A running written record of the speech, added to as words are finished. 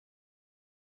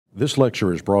This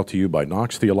lecture is brought to you by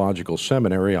Knox Theological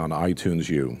Seminary on iTunes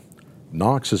U.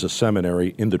 Knox is a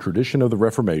seminary in the tradition of the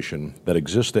Reformation that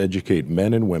exists to educate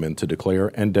men and women to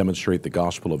declare and demonstrate the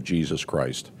gospel of Jesus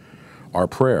Christ. Our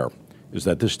prayer is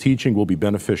that this teaching will be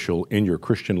beneficial in your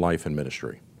Christian life and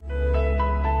ministry.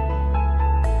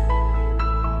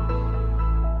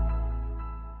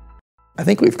 I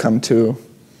think we've come to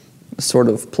a sort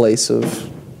of place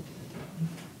of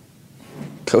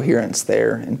coherence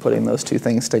there in putting those two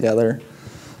things together.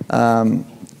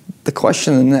 The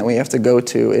question that we have to go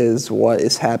to is what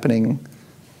is happening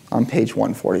on page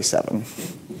 147.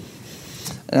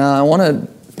 I'm going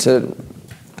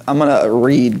to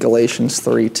read Galatians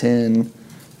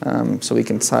 3:10 so we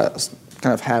can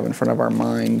kind of have in front of our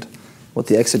mind what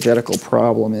the exegetical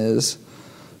problem is.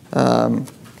 It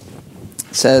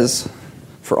says,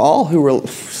 For all who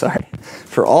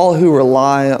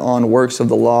rely on works of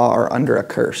the law are under a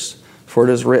curse. For it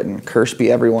is written, Cursed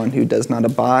be everyone who does not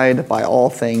abide by all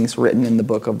things written in the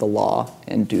book of the law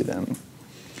and do them.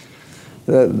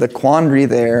 The quandary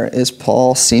there is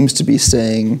Paul seems to be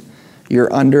saying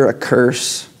you're under a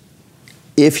curse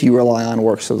if you rely on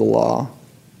works of the law.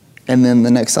 And then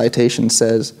the next citation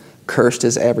says, Cursed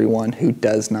is everyone who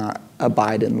does not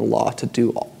abide in the law to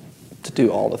do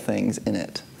all the things in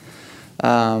it.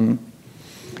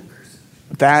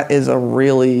 That is a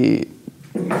really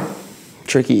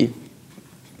tricky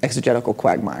exegetical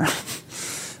quagmire.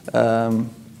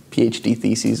 PhD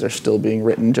theses are still being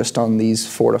written just on these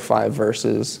 4 to 5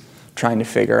 verses, trying to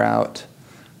figure out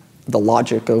the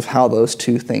logic of how those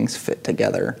two things fit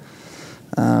together.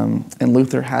 And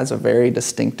Luther has a very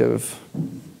distinctive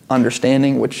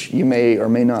understanding, which you may or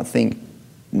may not think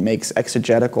makes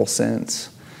exegetical sense,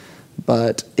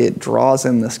 but it draws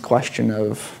in this question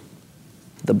of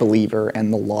the believer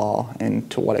and the law, and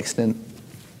to what extent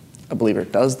a believer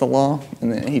does the law,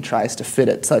 and then he tries to fit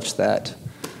it such that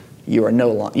you are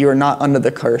not under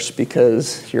the curse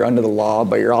because you're under the law,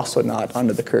 but you're also not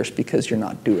under the curse because you're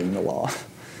not doing the law.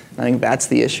 And I think that's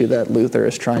the issue that Luther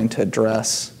is trying to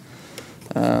address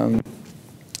in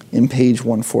page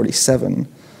 147.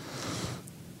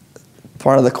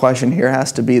 Part of the question here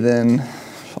has to be then,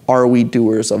 are we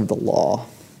doers of the law?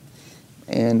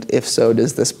 And if so,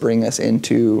 does this bring us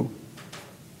into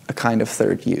a kind of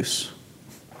third use?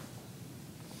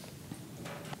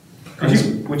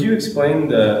 Would you explain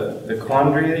the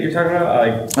quandary that you're talking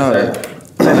about?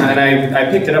 Yeah. And I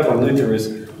picked it up when Luther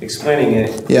was explaining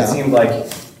it. Yeah. It seemed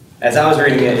like, as I was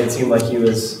reading it, it seemed like he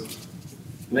was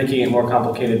making it more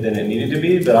complicated than it needed to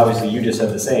be, but obviously you just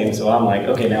said the same, so I'm like,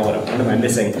 okay, now what am I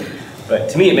missing? But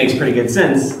to me it makes pretty good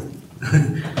sense.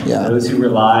 Yeah. Those who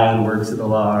rely on works of the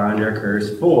law are under a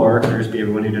curse, for cursed be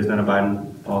everyone who does not abide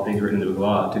in all things written in the book of the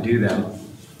law to do them.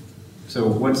 So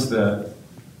what's the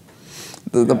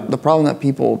problem that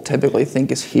people typically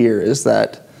think is here is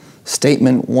that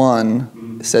statement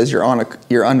 1 says you're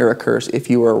under a curse if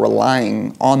you are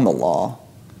relying on the law.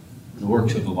 The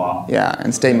works of the law. Yeah,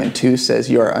 and statement 2 says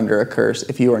you are under a curse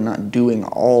if you are not doing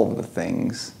all of the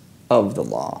things of the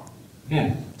law.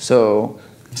 Yeah. So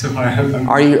I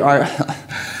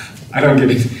don't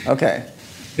get it. Okay.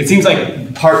 It seems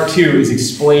like part 2 is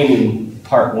explaining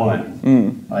part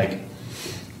 1. Like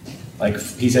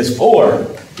he says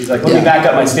 4. He's like, let me back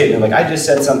up my statement. Like, I just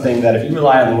said something that if you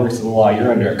rely on the works of the law,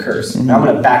 you're under a curse. Now I'm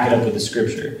going to back it up with the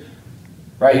scripture.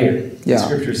 Right here. Yeah. The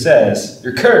scripture says,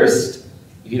 you're cursed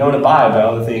if you don't abide by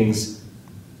all the things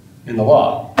in the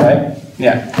law. Right?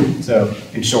 Yeah. So,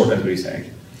 in short, that's what he's saying.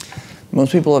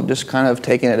 Most people have just kind of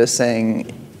taken it as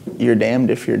saying you're damned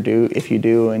if you do,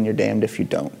 and you're damned if you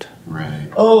don't. Right.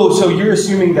 Oh, so you're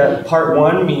assuming that part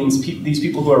 1 means these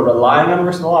people who are relying on the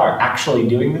works of the law are actually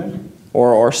doing them?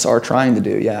 Or are trying to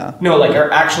do, yeah. No, like are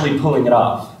actually pulling it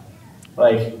off.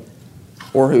 Like,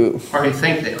 or who? Or they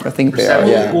think they are. I think they are,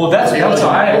 yeah. Well, that's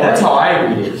how I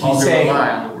read it. He's saying,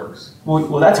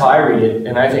 well, that's how I read it,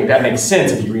 and I think that makes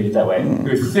sense if you read it that way.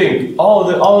 Who think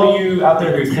all you out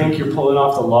there who think you're pulling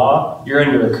off the law, you're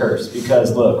under a curse,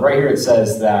 because look, right here it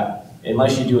says that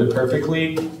unless you do it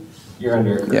perfectly, you're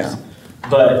under a curse. Yeah.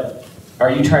 But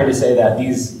are you trying to say that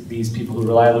these people who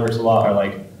rely on the works of the law are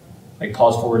like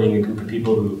Paul's forwarding a group of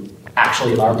people who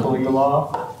actually are pulling the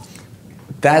law?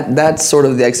 That's sort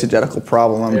of the exegetical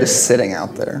problem. I'm just sitting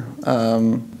out there.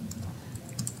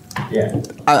 Yeah.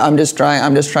 I'm just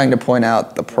trying to point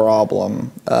out the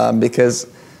problem because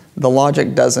the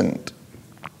logic doesn't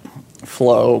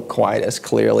flow quite as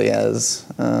clearly as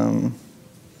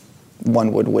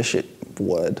one would wish it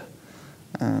would.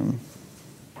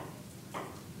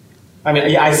 I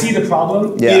mean, yeah, I see the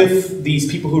problem if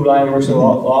these people who rely on the works of the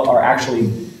law are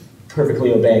actually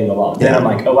perfectly obeying the law. Then I'm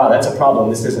like, oh wow, that's a problem.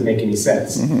 This doesn't make any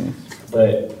sense.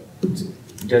 But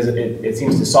it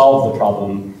seems to solve the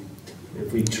problem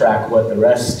if we track what the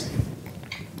rest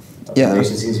of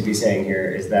Galatians seems to be saying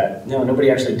here, is that no, nobody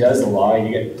actually does the law.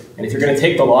 And if you're going to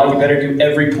take the law, you better do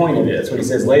every point of it. That's what he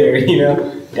says later,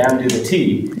 down to the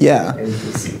T. Yeah.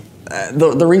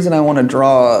 The reason I want to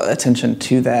draw attention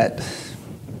to that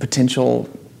potential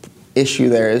issue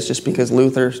there is just because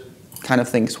Luther kind of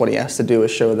thinks what he has to do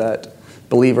is show that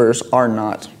believers are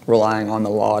not relying on the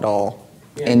law at all,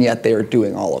 and yet they are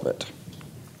doing all of it.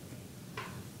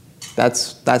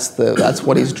 That's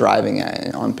what he's driving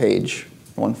at on page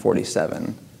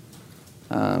 147.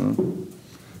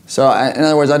 So in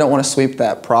other words, I don't want to sweep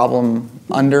that problem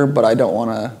under, but I don't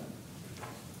want to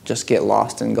just get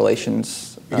lost in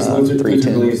Galatians 3:10.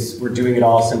 Believes we're doing it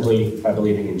all simply by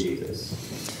believing in Jesus.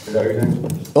 Is that what you're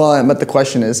saying? Well, but the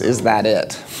question is that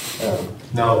it?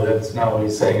 No, that's not what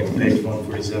he's saying in page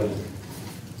 147.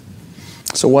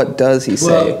 So what does he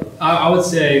say? Well, I would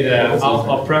say that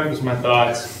I'll preface my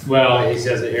thoughts. Well, he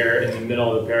says it here in the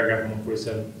middle of the paragraph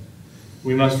 147.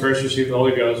 We must first receive the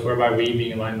Holy Ghost, whereby we,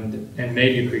 being enlightened and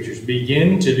made new creatures,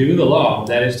 begin to do the law.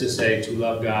 That is to say, to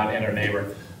love God and our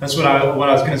neighbor. That's what I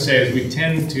was going to say is we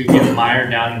tend to get mired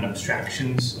down in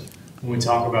abstractions when we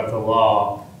talk about the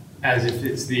law, as if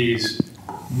it's these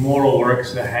moral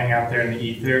works that hang out there in the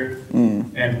ether.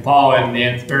 And Paul and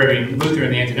Luther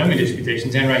in the Antinomian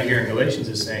disputations, and right here in Galatians,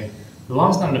 is saying the law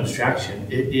is not an abstraction.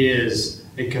 It is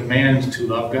a command to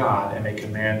love God and a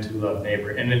command to love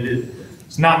neighbor. And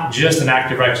it's not just an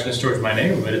act of righteousness towards my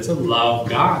neighbor, but it's a love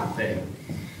God thing.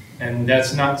 And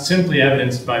that's not simply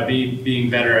evidenced by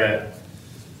being better at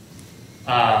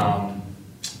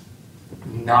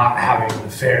not having an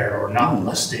affair or not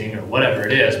lusting or whatever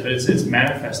it is, but it's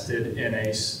manifested in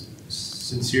a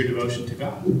sincere devotion to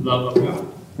God, love of God.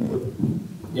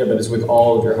 Yeah, but it's with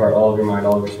all of your heart, all of your mind,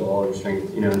 all of your soul, all of your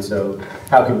strength, and so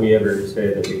how could we ever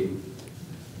say that we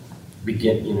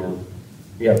begin,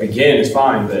 begin is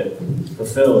fine, but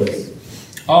fulfill is...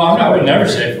 I would never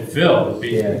say fulfill,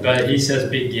 but he says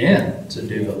begin to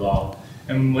do the law.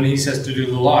 And when he says to do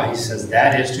the law, he says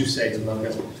that is to say to love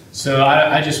God. So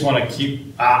I just want to keep,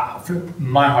 in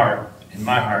my heart,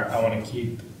 I want to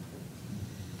keep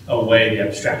away the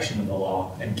abstraction of the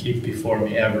law and keep before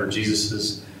me ever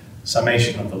Jesus'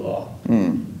 summation of the law.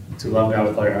 To love God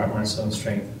with all your heart, mind, soul, and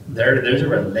strength. There's a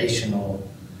relational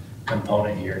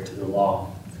component here to the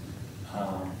law.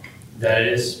 That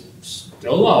it is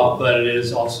still law, but it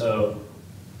is also,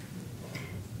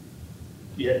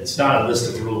 it's not a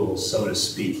list of rules, so to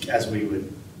speak, as we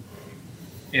would,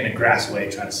 in a crass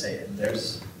way, try to say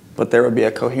it. But there would be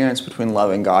a coherence between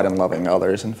loving God and loving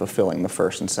others and fulfilling the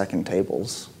first and second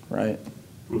tables, right?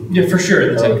 Yeah, for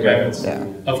sure, the Ten Commandments. Yeah.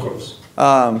 Of course.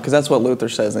 Because that's what Luther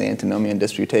says in the Antinomian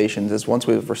disputations, is once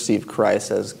we've received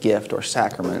Christ as gift or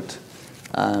sacrament,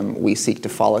 we seek to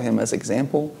follow him as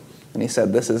example. And he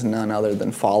said this is none other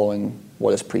than following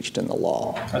what is preached in the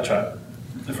law. That's right.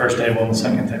 The first table and the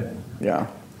second table. Yeah.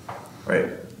 Right.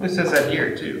 It says that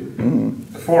here too.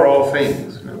 Before all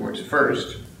things, in other words,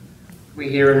 first, we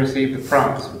hear and receive the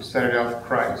promise which set it out for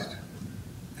Christ.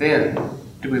 Then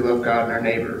do we love God and our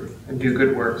neighbor and do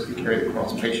good works and carry the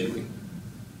cross patiently.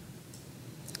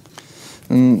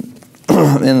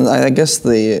 And I guess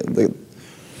the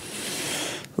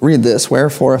read this.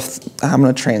 Wherefore, I'm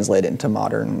going to translate it into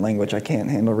modern language. I can't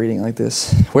handle reading like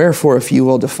this. Wherefore, if you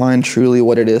will define truly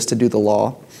what it is to do the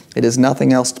law, it is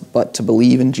nothing else but to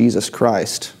believe in Jesus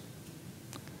Christ.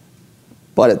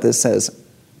 But this says,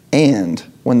 and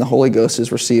when the Holy Ghost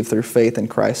is received through faith in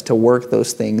Christ, to work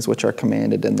those things which are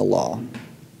commanded in the law.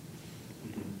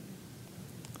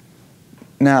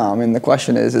 Now, the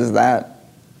question is that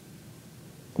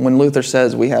when Luther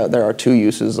says there are two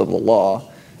uses of the law,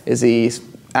 is he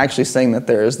actually saying that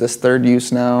there is this third use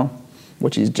now,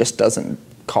 which he just doesn't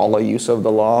call a use of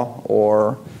the law,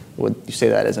 or would you say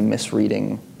that as a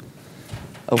misreading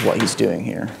of what he's doing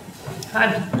here?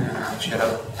 Shut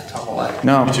up. I talk a lot.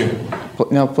 No.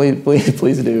 No,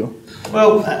 please do.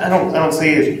 Well, I don't see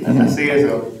it. I see it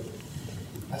as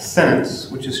a sentence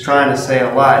which is trying to say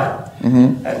a lot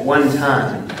at one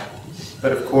time.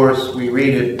 But of course, we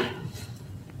read it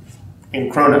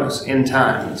in chronos, in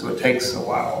time, and so it takes a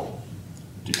while.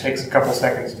 It takes a couple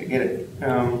seconds to get it.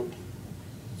 So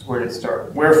where did it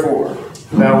start? Wherefore,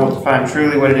 thou wilt find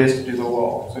truly what it is to do the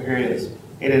law. So here it is.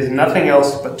 It is nothing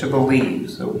else but to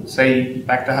believe. So say,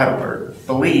 back to Heidelberg,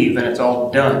 believe and it's all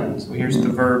done. So here's the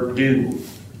verb do.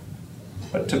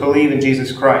 But to believe in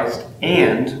Jesus Christ,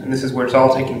 and this is where it's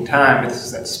all taking time,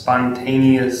 it's that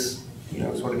spontaneous,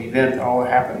 sort of event that all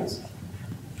happens.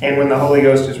 And when the Holy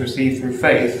Ghost is received through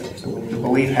faith, so when the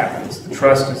belief happens, the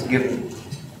trust is given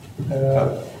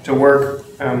to work.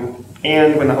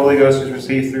 And when the Holy Ghost is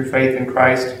received through faith in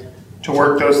Christ, to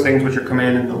work those things which are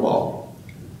commanded in the law.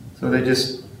 So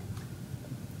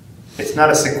it's not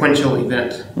a sequential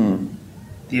event.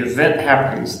 The event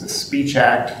happens, the speech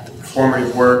act, the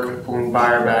performative work, pulling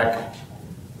fire back,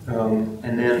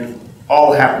 and then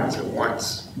all happens at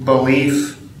once.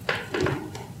 Belief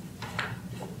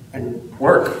and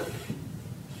work.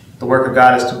 The work of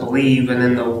God is to believe, and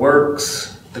then the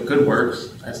works, the good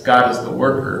works, as God is the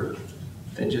worker,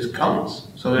 that just comes.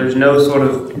 So there's no sort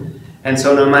of, and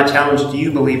so now my challenge to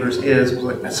you believers is,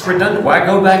 like, that's redundant. Why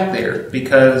go back there?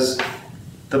 Because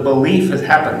the belief has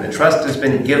happened. The trust has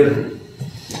been given.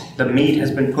 The meat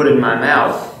has been put in my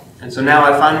mouth. And so now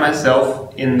I find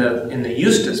myself in the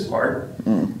Eustace part,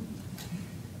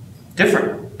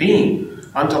 different, being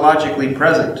ontologically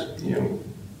present.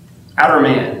 Outer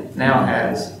man now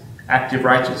has active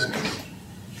righteousness.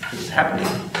 It's happening.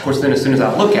 Of course, then as soon as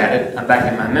I look at it, I'm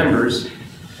back in my members,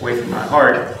 away from my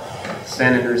heart.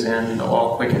 Sin enters in, the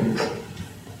law quickens,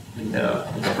 and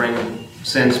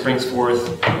sin springs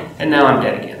forth, and now I'm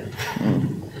dead again.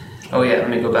 Oh yeah, let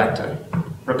me go back to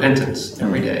repentance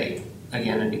every day,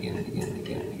 again and again and again and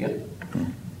again and again.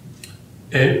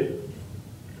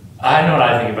 I know what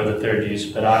I think about the third use,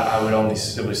 but I would only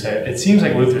simply say, it seems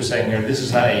like Luther's saying here, this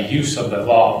is not a use of the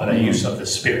law, but a use of the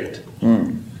Spirit.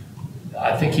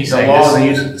 I think he's saying the law is the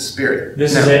use of the Spirit.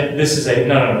 This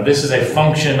is a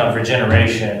function of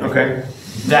regeneration. Okay.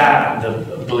 That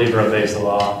the believer obeys the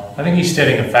law. I think he's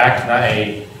stating a fact, not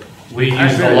we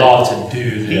use the law to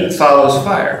do this. Heat follows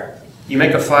fire. You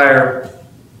make a fire,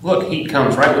 look, heat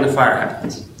comes right when the fire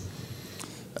happens.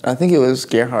 I think it was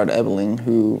Gerhard Ebeling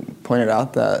who pointed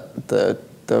out that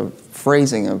the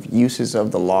phrasing of uses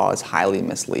of the law is highly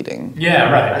misleading. Yeah,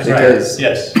 right. Because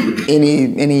yes,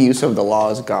 any use of the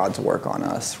law is God's work on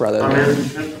us rather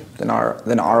than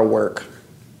our work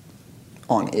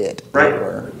on it.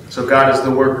 Right. So God is the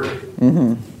worker.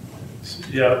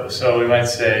 Yeah. So we might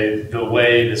say the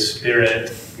way the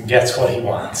Spirit gets what He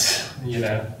wants.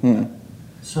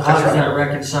 So how does that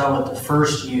reconcile with the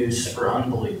first use for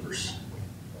unbelievers?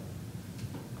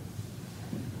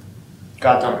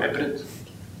 God's omnipotence.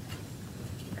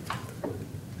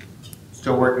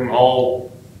 Still working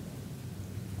all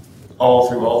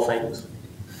through all things.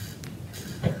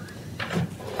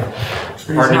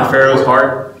 Hardening Pharaoh's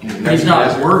heart. He's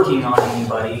not working on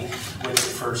anybody with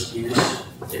the first use.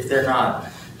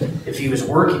 If he was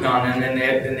working on them,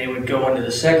 then they would go into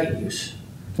the second use.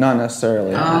 Not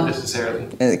necessarily. Not necessarily.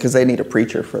 Because they need a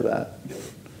preacher for that.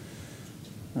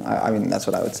 I mean, that's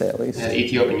what I would say at least. Yeah, the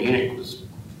Ethiopian eunuch was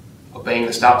obeying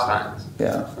the stop signs.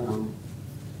 Yeah.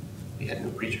 He had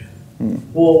no preacher.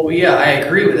 Well, yeah, I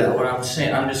agree with that. What I'm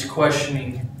saying, I'm just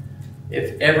questioning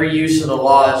if every use of the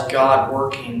law is God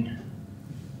working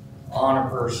on a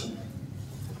person.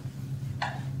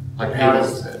 Like how Abel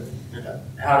does said.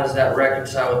 how does that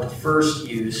reconcile with the first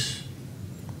use?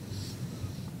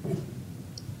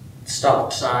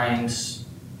 Stop signs,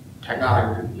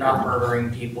 not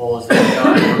murdering people. Is that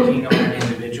God working on an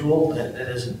individual? That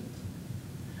isn't.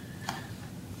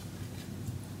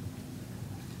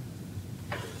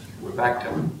 We're back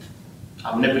to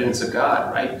omnipotence of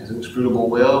God, right? His inscrutable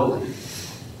will, and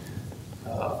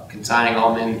consigning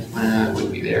all men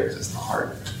wouldn't be there because it's the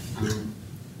heart.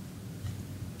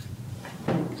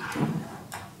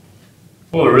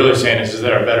 What we're really saying is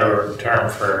there a better term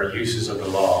for uses of the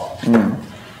law?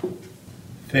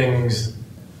 Things,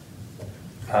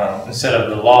 instead of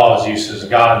the law's uses,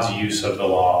 God's use of the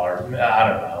law, or I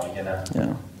don't know,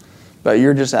 Yeah. But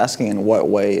you're just asking in what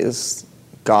way is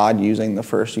God using the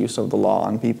first use of the law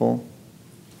on people?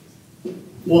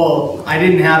 Well, I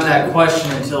didn't have that question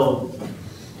until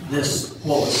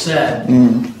what was said,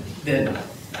 that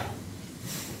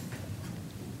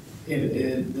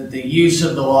the use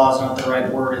of the law is not the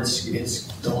right word. It's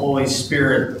the Holy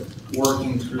Spirit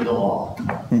working through the law.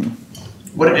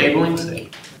 What did Abeling say?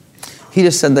 He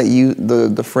just said that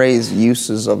the phrase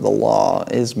uses of the law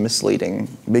is misleading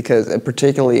because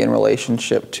particularly in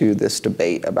relationship to this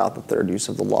debate about the third use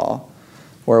of the law,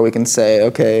 where we can say,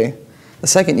 okay, the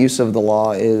second use of the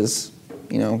law is,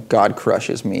 God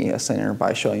crushes me, a sinner,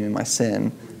 by showing me my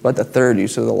sin. But the third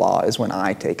use of the law is when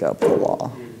I take up the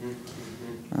law.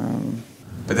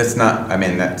 But that's not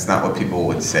what people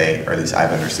would say, or at least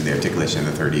I've understood the articulation of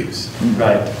the third use.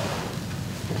 Right.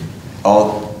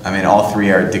 All three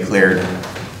are declared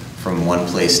from one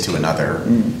place to another,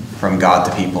 from God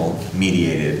to people,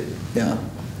 mediated. Yeah.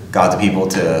 God to people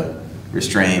to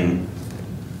restrain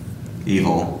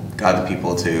evil, God to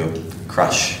people to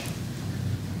crush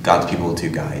God's people to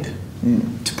guide,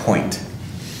 to point.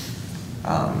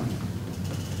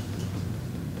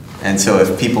 And so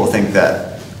if people think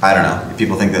that, I don't know, if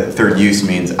people think that third use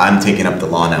means I'm taking up the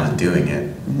law now and doing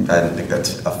it, I don't think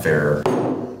that's a fair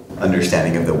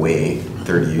understanding of the way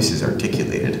third use is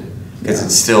articulated. Because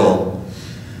it's still,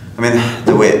 I mean,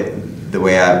 the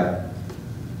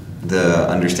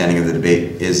understanding of the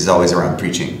debate is always around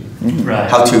preaching. Right.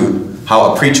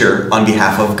 How a preacher on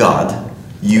behalf of God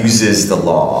uses the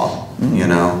law, you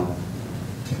know?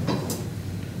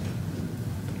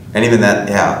 And even that,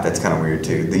 yeah, that's kind of weird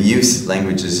too. The use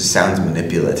language just sounds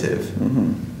manipulative.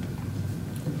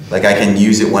 Like I can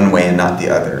use it one way and not the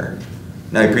other.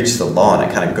 Now he preaches the law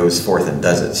and it kind of goes forth and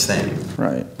does its thing.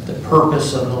 Right. The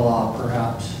purpose of the law,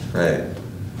 perhaps. Right.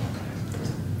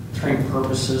 Three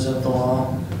purposes of the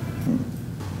law.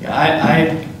 Yeah,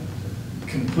 I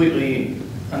completely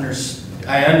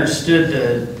understood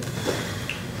the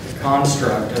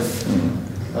construct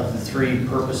of the three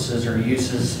purposes or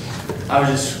uses. I was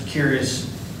just curious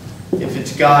if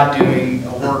it's God doing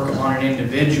a work on an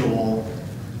individual,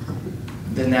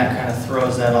 then that kind of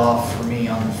throws that off for me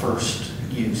on the first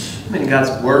use. I mean,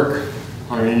 God's work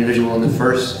on an individual in the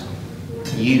first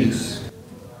use.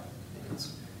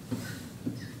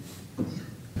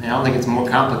 I don't think it's more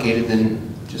complicated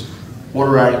than just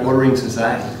ordering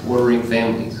society, ordering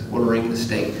families, ordering the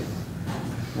state,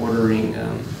 ordering,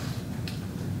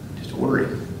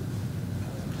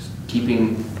 just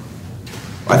keeping.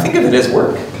 I think of it as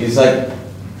work. He's like,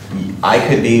 I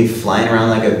could be flying around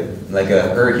like a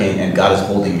hurricane and God is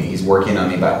holding me. He's working on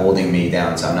me by holding me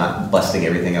down so I'm not busting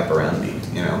everything up around me,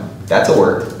 you know? That's a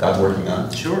work God's working on.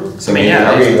 Sure. So I mean,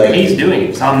 yeah, he's doing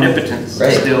it. It's omnipotence.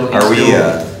 Right.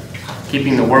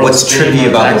 Keeping the world. What's tricky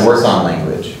about the work on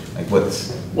language? Like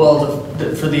what's... Well,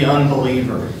 for the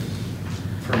unbeliever,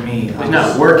 for me. He's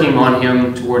not working on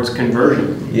him towards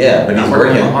conversion. Yeah, but he's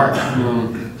working. On the heart.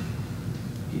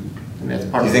 That's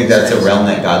part Do you think that's a realm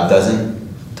that God doesn't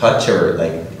touch, or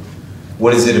like,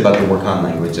 what is it about the work on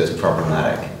language that's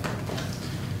problematic?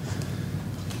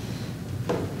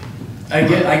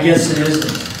 I guess it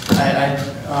isn't.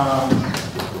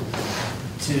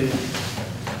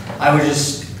 I was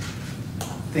just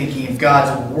thinking if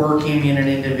God's working in an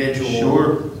individual,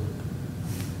 sure,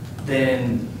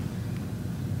 then,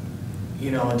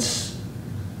 you know, it's,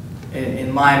 in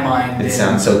my mind. It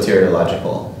sounds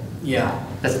soteriological. Yeah.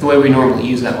 That's the way we normally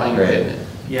use that language, Right. isn't it?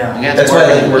 Yeah. And That's why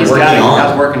I think we're working on.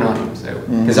 God's working on him, so.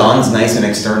 Because on's nice and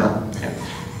external. Yeah.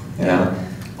 You know?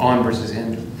 On versus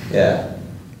in. Yeah.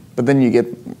 But then you get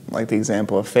like the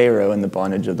example of Pharaoh in the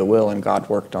bondage of the will, and God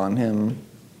worked on him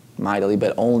mightily,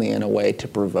 but only in a way to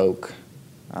provoke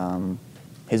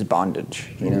his bondage,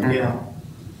 you know? Yeah.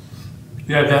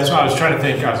 Yeah, that's what I was trying to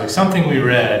think. I was like, something we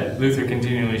read, Luther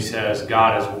continually says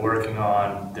God is working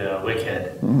on the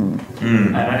wicked. And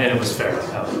it was fair.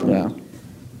 Yeah.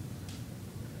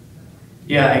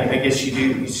 Yeah, I guess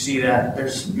you see that.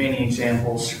 There's many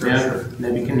examples, scripture.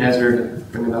 Yeah. Nebuchadnezzar to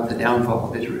bring about the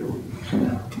downfall of Israel.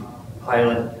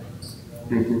 Pilate.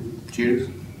 Judas.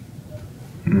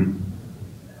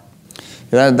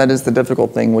 That is the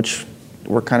difficult thing, which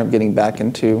we're kind of getting back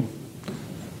into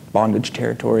bondage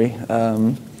territory,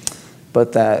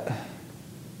 but that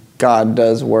God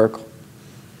does work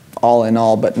all in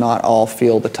all, but not all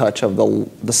feel the touch of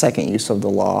the second use of the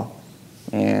law,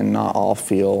 and not all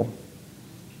feel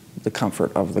the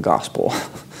comfort of the gospel.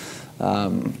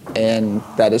 And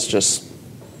that is just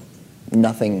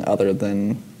nothing other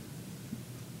than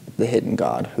the hidden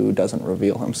God who doesn't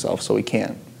reveal himself, so we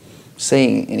can't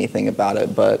say anything about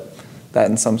it, but that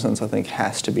in some sense I think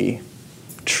has to be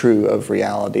true of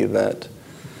reality, that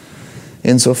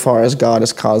insofar as God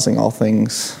is causing all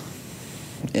things,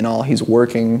 in all he's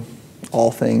working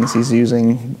all things, he's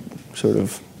using sort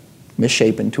of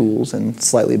misshapen tools and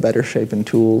slightly better shapen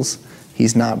tools.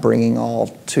 He's not bringing all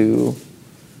to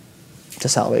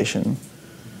salvation.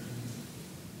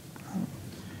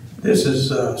 This is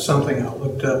something I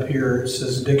looked up here. It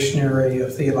says Dictionary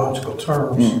of Theological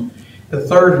Terms. The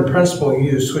third and principal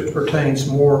use, which pertains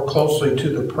more closely to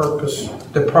the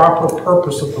proper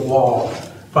purpose of the law,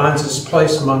 finds its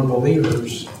place among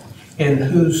believers in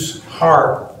whose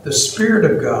heart the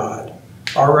Spirit of God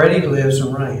already lives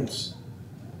and reigns.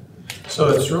 So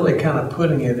it's really kind of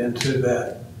putting it into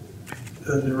that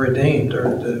the redeemed,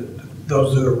 or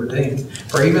those who are redeemed.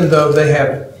 For even though they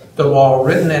have the law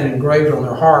written and engraved on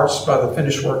their hearts by the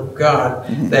finished work of God,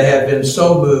 they have been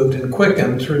so moved and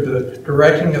quickened through the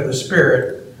directing of the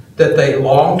Spirit that they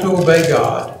long to obey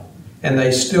God, and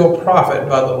they still profit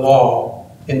by the law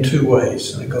in two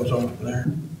ways. And it goes on from there.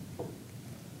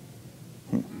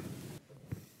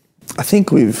 I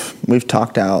think we've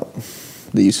talked out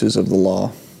the uses of the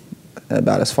law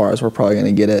about as far as we're probably going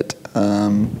to get it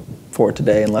for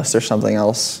today, unless there's something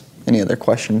else, any other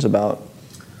questions about.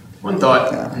 One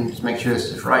thought, and just make sure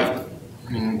this is right.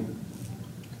 I mean,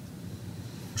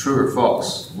 true or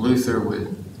false, Luther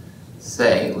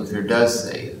does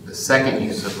say, the second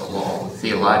use of the law, the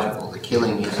theological, the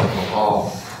killing use of the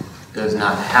law, does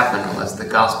not happen unless the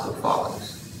gospel follows.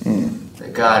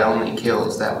 That God only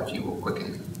kills that which he will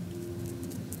quicken.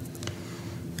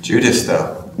 Judas,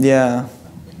 though. Yeah.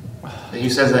 He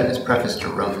says that in his preface to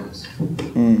Romans.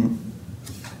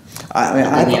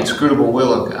 I the inscrutable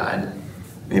will of God.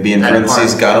 Maybe in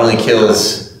parentheses, God only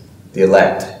kills the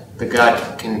elect. That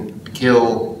God can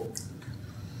kill,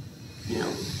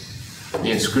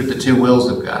 the two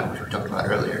wills of God, which we talked about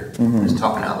earlier. Just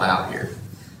talking out loud here.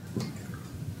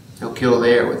 He'll kill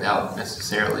there without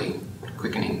necessarily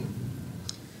quickening.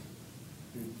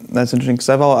 That's interesting, because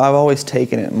I've always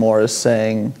taken it more as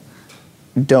saying,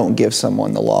 don't give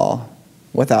someone the law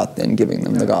without then giving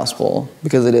them the gospel,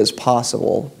 because it is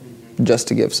possible just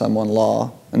to give someone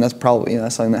law, and that's probably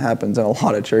that's something that happens in a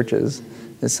lot of churches,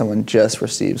 is someone just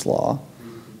receives law,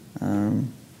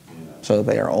 so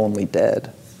they are only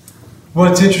dead.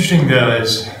 What's interesting though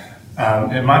is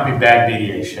it might be bad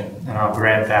mediation, and I'll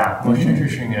grant that. What's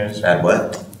interesting is Bad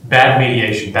what? Bad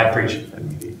mediation, bad preaching,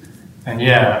 and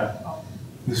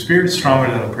the Spirit's stronger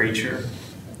than the preacher,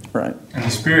 Right. and the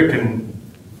Spirit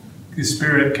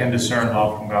can discern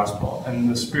law from gospel, and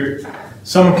the Spirit.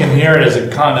 Someone can hear it as a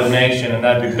condemnation, and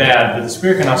that'd be bad, but the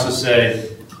Spirit can also say,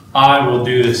 I will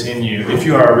do this in you. If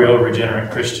you are a real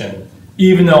regenerate Christian,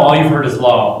 even though all you've heard is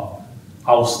law,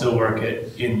 I will still work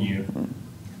it in you.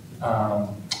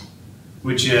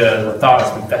 Which is a thought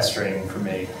that's been festering for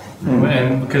me.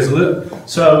 And because, in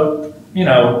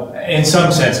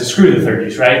some sense, screw the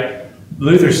 30s, right?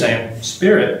 Luther's saying,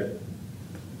 Spirit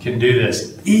can do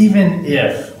this, even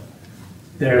if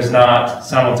there's not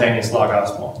simultaneous law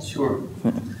gospel. Sure.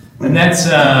 And that's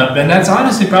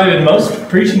honestly probably been most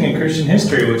preaching in Christian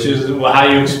history, which is how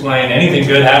you explain anything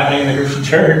good happening in the Christian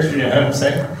church. You know what I'm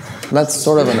saying? That's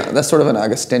sort of an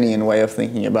Augustinian way of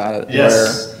thinking about it.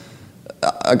 Yes. Where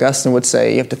Augustine would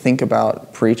say you have to think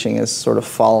about preaching as sort of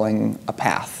following a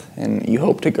path, and you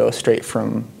hope to go straight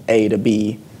from A to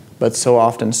B, but so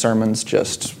often sermons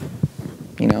just,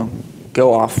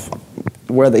 go off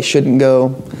where they shouldn't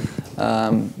go.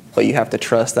 But you have to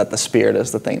trust that the Spirit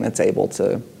is the thing that's able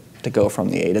to go from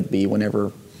the A to B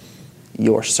whenever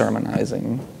your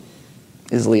sermonizing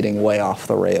is leading way off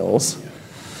the rails.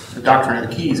 The doctrine of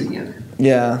the keys again.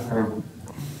 Yeah.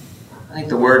 I think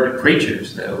the word to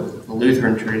preachers, though, the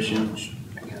Lutheran tradition,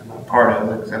 again, I'm not a part of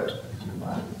it, except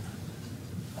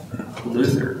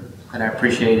Luther, that I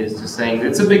appreciate is just saying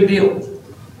it's a big deal.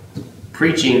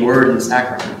 Preaching word and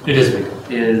sacrament It is big.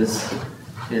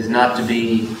 is not to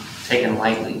be taken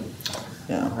lightly.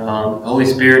 Yeah. Holy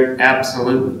Spirit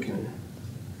absolutely can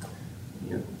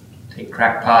take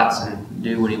crackpots and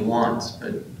do what he wants,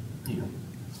 but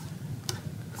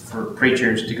for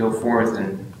preachers to go forth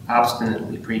and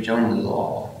obstinately preach only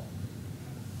law,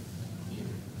 you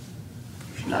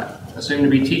should not assume to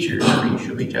be teachers, or you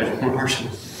should be judged more harshly.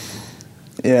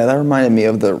 Yeah, that reminded me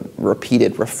of the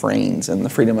repeated refrains in the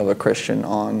Freedom of a Christian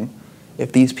on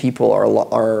if these people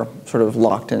are sort of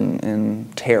locked in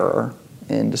terror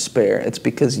and despair, it's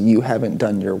because you haven't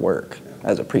done your work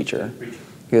as a preacher.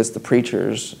 Because it's the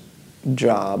preacher's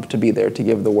job to be there to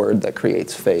give the word that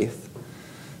creates faith.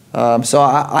 So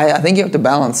I think you have to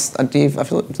balance, I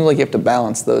feel like you have to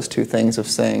balance those two things of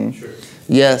saying,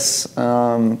 yes,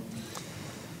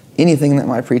 anything that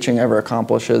my preaching ever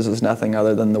accomplishes is nothing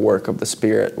other than the work of the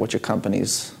Spirit which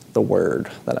accompanies the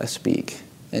word that I speak.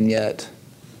 And yet,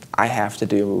 I have to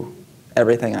do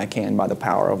everything I can by the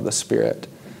power of the Spirit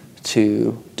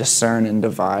to discern and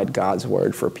divide God's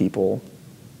word for people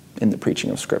in the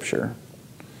preaching of Scripture.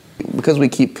 Because we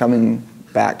keep coming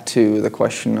back to the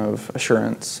question of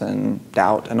assurance and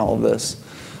doubt and all of this,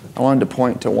 I wanted to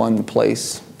point to one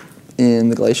place in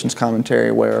the Galatians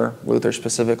commentary where Luther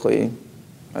specifically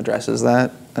addresses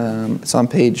that. It's on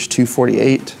page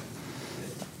 248.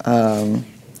 And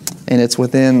it's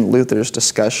within Luther's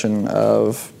discussion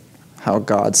of how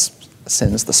God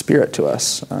sends the Spirit to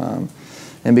us.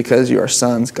 And because you are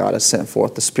sons, God has sent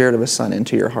forth the Spirit of His Son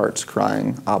into your hearts,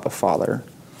 crying, Abba, Father.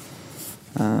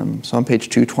 So on page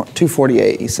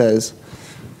 248, he says,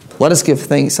 "Let us give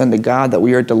thanks unto God that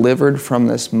we are delivered from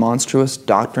this monstrous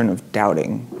doctrine of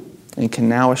doubting, and can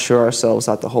now assure ourselves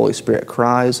that the Holy Spirit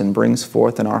cries and brings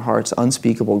forth in our hearts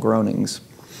unspeakable groanings.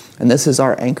 And this is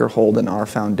our anchor hold and our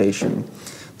foundation.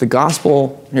 The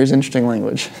gospel, here's interesting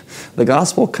language. The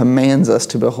gospel commands us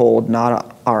to behold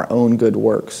not our own good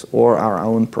works or our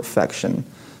own perfection,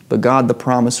 but God the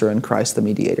promiser and Christ the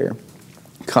mediator.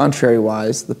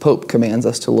 Contrariwise, the Pope commands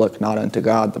us to look not unto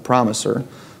God the promiser,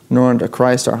 nor unto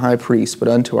Christ our high priest, but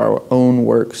unto our own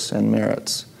works and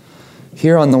merits.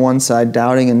 Here on the one side,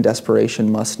 doubting and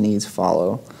desperation must needs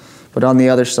follow, but on the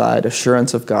other side,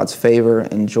 assurance of God's favor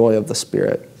and joy of the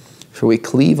Spirit. For we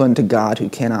cleave unto God who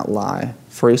cannot lie.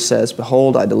 For he says,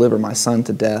 Behold, I deliver my Son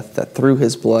to death, that through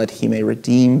his blood he may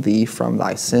redeem thee from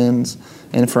thy sins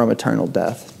and from eternal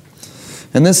death.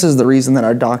 And this is the reason that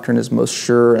our doctrine is most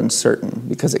sure and certain,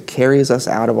 because it carries us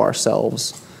out of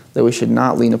ourselves, that we should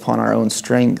not lean upon our own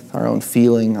strength, our own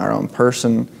feeling, our own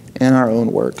person, and our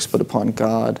own works, but upon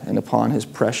God and upon his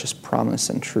precious promise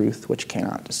and truth, which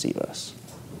cannot deceive us.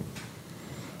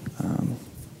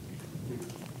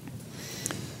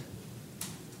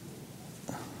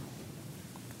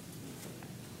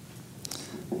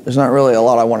 There's not really a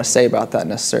lot I want to say about that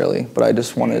necessarily, but I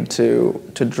just wanted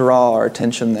to draw our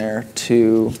attention there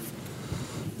to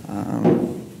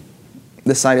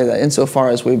this idea that insofar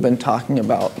as we've been talking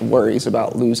about worries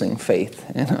about losing faith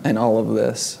and all of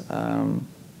this,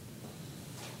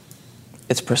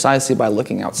 it's precisely by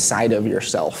looking outside of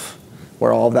yourself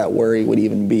where all of that worry would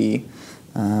even be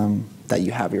that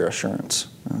you have your assurance.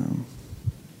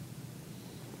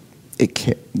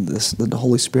 The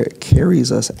Holy Spirit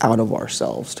carries us out of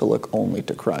ourselves to look only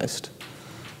to Christ.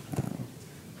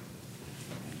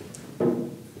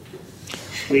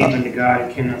 Cleave unto God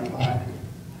who cannot lie.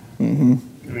 Mm-hmm.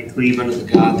 And we cleave unto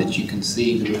the God that you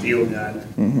conceive and reveal God.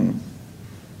 Mm-hmm.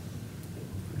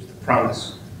 There's the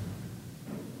promise.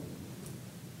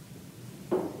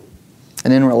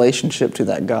 And in relationship to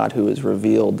that God who is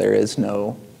revealed, there's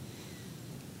no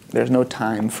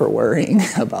time for worrying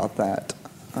about that.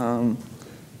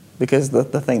 Because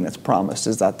the thing that's promised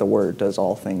is that the Word does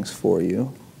all things for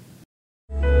you.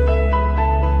 These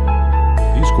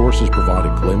courses provide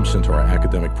a glimpse into our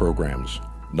academic programs.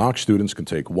 Knox students can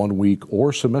take 1 week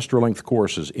or semester-length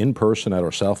courses in person at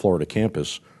our South Florida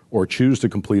campus or choose to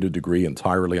complete a degree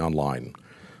entirely online.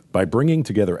 By bringing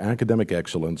together academic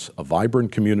excellence, a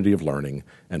vibrant community of learning,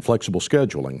 and flexible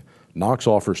scheduling, Knox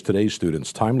offers today's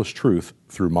students timeless truth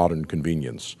through modern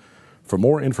convenience. For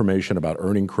more information about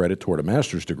earning credit toward a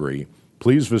master's degree,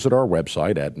 please visit our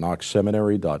website at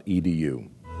knoxseminary.edu.